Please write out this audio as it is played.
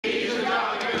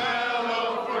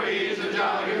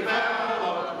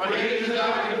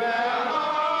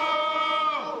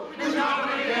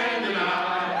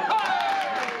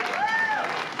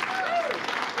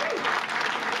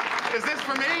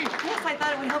for me? Yes, I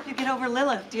thought it would help you get over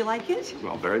Lilith. Do you like it?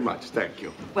 Well, very much. Thank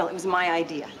you. Well, it was my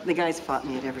idea. The guys fought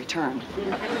me at every turn.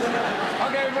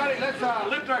 Okay, everybody, let's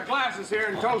lift our glasses here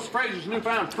and toast Fraser's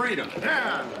newfound freedom.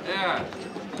 Yeah. Yeah.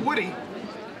 Woody,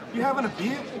 you having a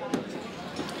beer?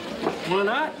 Why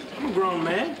not? I'm a grown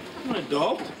man. I'm an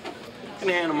adult. I can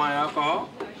handle my alcohol.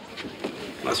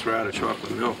 Unless we're out of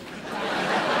chocolate milk.